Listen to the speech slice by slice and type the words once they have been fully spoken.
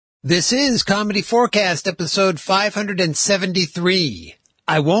This is Comedy Forecast, episode 573.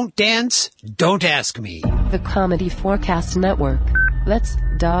 I won't dance, don't ask me. The Comedy Forecast Network. Let's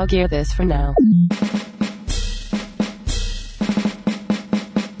dog-ear this for now.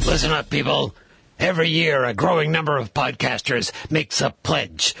 Listen up, people. Every year, a growing number of podcasters makes a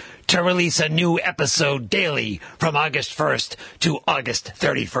pledge to release a new episode daily from August 1st to August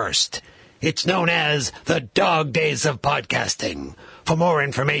 31st. It's known as the Dog Days of Podcasting. For more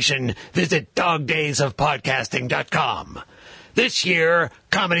information, visit dogdaysofpodcasting.com. This year,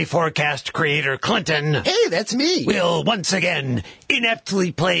 Comedy Forecast creator Clinton... Hey, that's me! ...will once again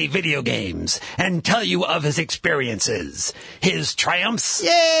ineptly play video games and tell you of his experiences, his triumphs,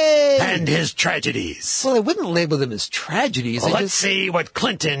 Yay! and his tragedies. Well, I wouldn't label them as tragedies. Well, let's see what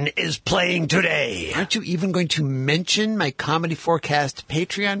Clinton is playing today. Aren't you even going to mention my Comedy Forecast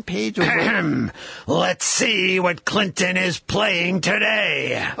Patreon page? Let's see what Clinton is playing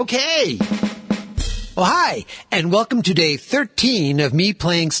today. Okay. Oh, hi, and welcome to day 13 of me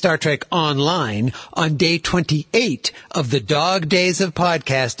playing Star Trek Online on day 28 of the Dog Days of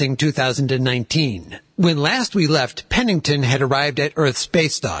Podcasting 2019. When last we left, Pennington had arrived at Earth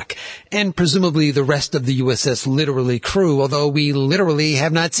Space Dock, and presumably the rest of the USS Literally crew, although we literally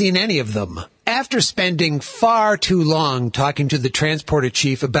have not seen any of them. After spending far too long talking to the transporter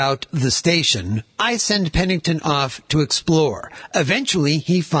chief about the station, I send Pennington off to explore. Eventually,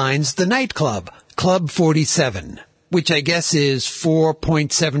 he finds the nightclub, Club 47, which I guess is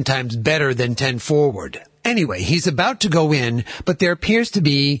 4.7 times better than 10 forward. Anyway, he's about to go in, but there appears to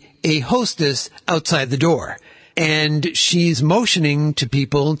be a hostess outside the door, and she's motioning to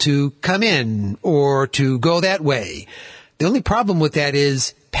people to come in or to go that way. The only problem with that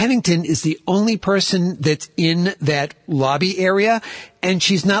is Pennington is the only person that's in that lobby area, and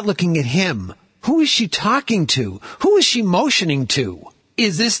she's not looking at him. Who is she talking to? Who is she motioning to?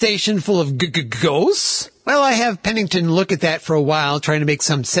 Is this station full of ghosts? Well, I have Pennington look at that for a while, trying to make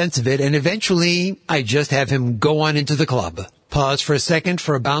some sense of it, and eventually I just have him go on into the club. Pause for a second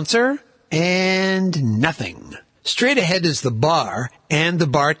for a bouncer, and nothing. Straight ahead is the bar and the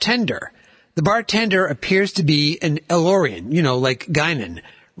bartender. The bartender appears to be an Elorian, like Guinan,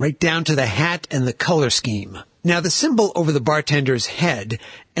 right down to the hat and the color scheme. Now, the symbol over the bartender's head,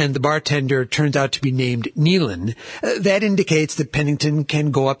 and the bartender turns out to be named Nealon, that indicates that Pennington can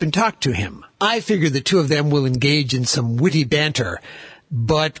go up and talk to him. I figure the two of them will engage in some witty banter,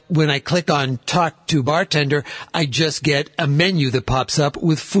 but when I click on Talk to Bartender, I just get a menu that pops up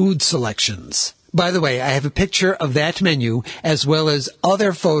with food selections. By the way, I have a picture of that menu as well as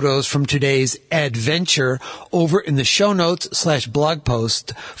other photos from today's adventure over in the show notes / blog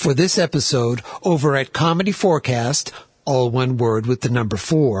post for this episode over at Comedy Forecast, all one word with the number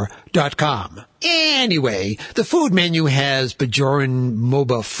 4.com. Anyway, the food menu has Bajoran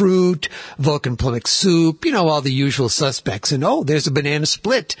Moba fruit, Vulcan Plummox soup, all the usual suspects. And there's a banana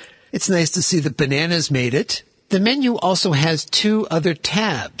split. It's nice to see that bananas made it. The menu also has two other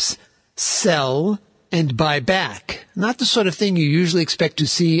tabs. Sell and buy back. Not the sort of thing you usually expect to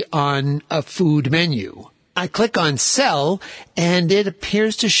see on a food menu. I click on sell, and it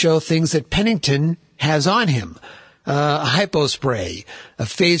appears to show things that Pennington has on him. A hypo spray, a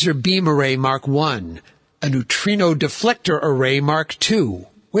phaser beam array Mark I, a neutrino deflector array Mark II.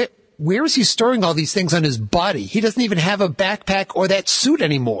 Where is he storing all these things on his body? He doesn't even have a backpack or that suit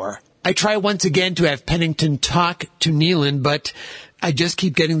anymore. I try once again to have Pennington talk to Nealon, but I just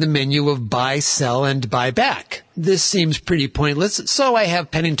keep getting the menu of buy, sell, and buy back. This seems pretty pointless, so I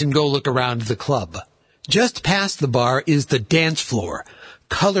have Pennington go look around the club. Just past the bar is the dance floor.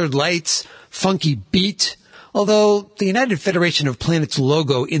 Colored lights, funky beat. Although the United Federation of Planets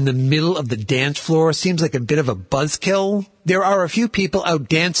logo in the middle of the dance floor seems like a bit of a buzzkill. There are a few people out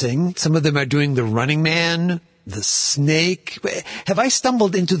dancing. Some of them are doing the Running Man, the Snake. Have I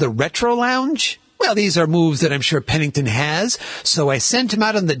stumbled into the Retro Lounge? Well, these are moves that I'm sure Pennington has, so I sent him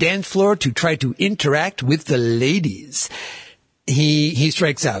out on the dance floor to try to interact with the ladies. He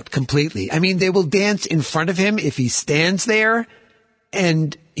strikes out completely. I mean, they will dance in front of him if he stands there,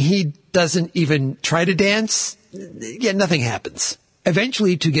 and he doesn't even try to dance. Yeah, nothing happens.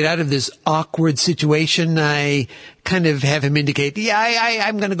 Eventually, to get out of this awkward situation, I kind of have him indicate,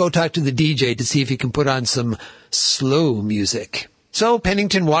 I'm going to go talk to the DJ to see if he can put on some slow music. So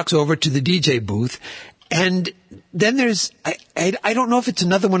Pennington walks over to the DJ booth, and then there's, I don't know if it's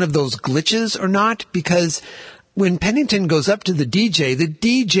another one of those glitches or not, because when Pennington goes up to the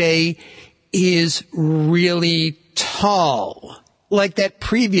DJ is really tall, like that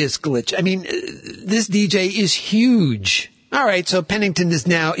previous glitch. I mean, this DJ is huge. All right, so Pennington is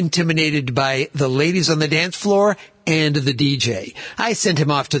now intimidated by the ladies on the dance floor and the DJ. I sent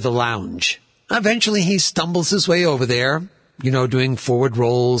him off to the lounge. Eventually he stumbles his way over there, doing forward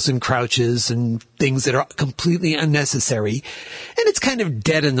rolls and crouches and things that are completely unnecessary. And it's kind of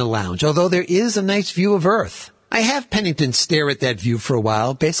dead in the lounge, although there is a nice view of Earth. I have Pennington stare at that view for a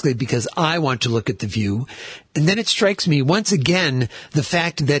while, basically because I want to look at the view. And then it strikes me once again the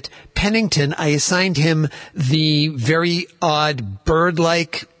fact that Pennington, I assigned him the very odd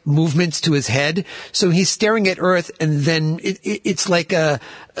bird-like movements to his head. So he's staring at Earth, and then it's like a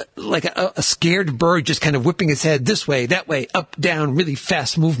scared bird just kind of whipping his head this way, that way, up, down, really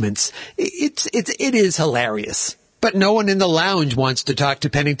fast movements. It is hilarious. But no one in the lounge wants to talk to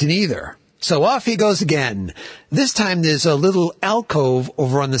Pennington either. So off he goes again. This time there's a little alcove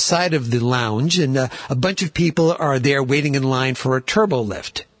over on the side of the lounge, and a bunch of people are there waiting in line for a turbo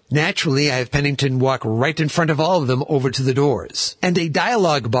lift. Naturally, I have Pennington walk right in front of all of them over to the doors. And a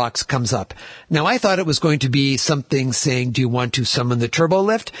dialogue box comes up. Now, I thought it was going to be something saying, do you want to summon the turbo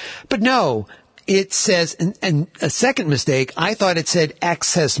lift? But no. It says, and a second mistake, I thought it said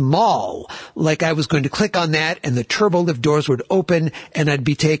Access Mall, like I was going to click on that and the turbo lift doors would open and I'd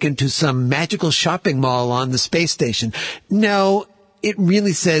be taken to some magical shopping mall on the space station. No, it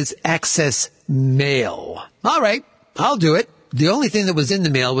really says Access Mail. All right, I'll do it. The only thing that was in the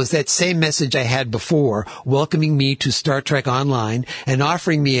mail was that same message I had before, welcoming me to Star Trek Online and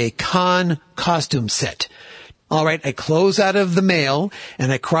offering me a Khan costume set. All right, I close out of the mail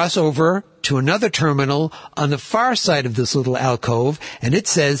and I cross over to another terminal on the far side of this little alcove, and it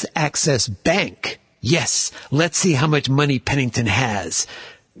says Access Bank. Yes, let's see how much money Pennington has.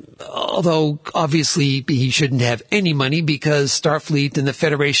 Although, obviously, he shouldn't have any money because Starfleet and the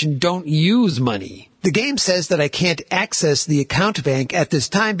Federation don't use money. The game says that I can't access the account bank at this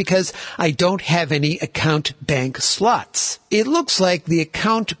time because I don't have any account bank slots. It looks like the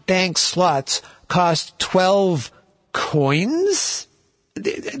account bank slots cost 12 coins?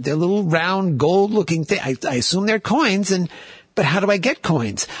 They're little round gold-looking things. I assume they're coins, but how do I get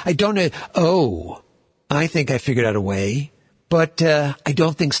coins? I don't know. Oh, I think I figured out a way, but I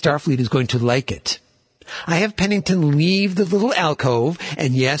don't think Starfleet is going to like it. I have Pennington leave the little alcove,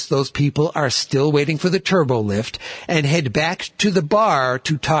 and yes, those people are still waiting for the turbo lift, and head back to the bar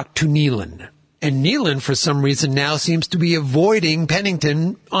to talk to Nealon. And Nealon, for some reason now, seems to be avoiding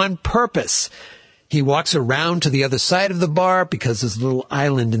Pennington on purpose. He walks around to the other side of the bar because there's a little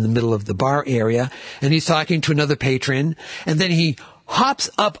island in the middle of the bar area, and he's talking to another patron, and then he hops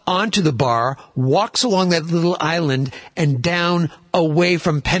up onto the bar, walks along that little island, and down away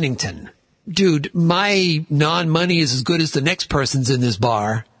from Pennington. Dude, my non-money is as good as the next person's in this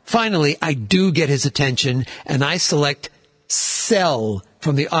bar. Finally, I do get his attention, and I select sell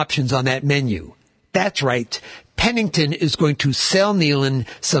from the options on that menu. That's right. Pennington is going to sell Nealon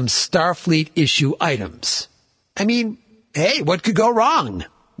some Starfleet issue items. I mean, hey, what could go wrong?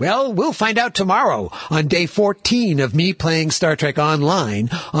 Well, we'll find out tomorrow on day 14 of me playing Star Trek Online.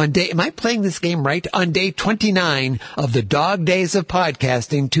 Am I playing this game right? On day 29 of the Dog Days of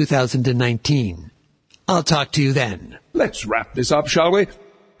Podcasting 2019. I'll talk to you then. Let's wrap this up, shall we?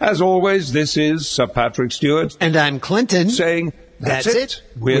 As always, this is Sir Patrick Stewart. And I'm Clinton. Saying, that's it.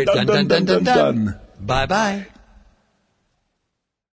 We're done. Bye-bye.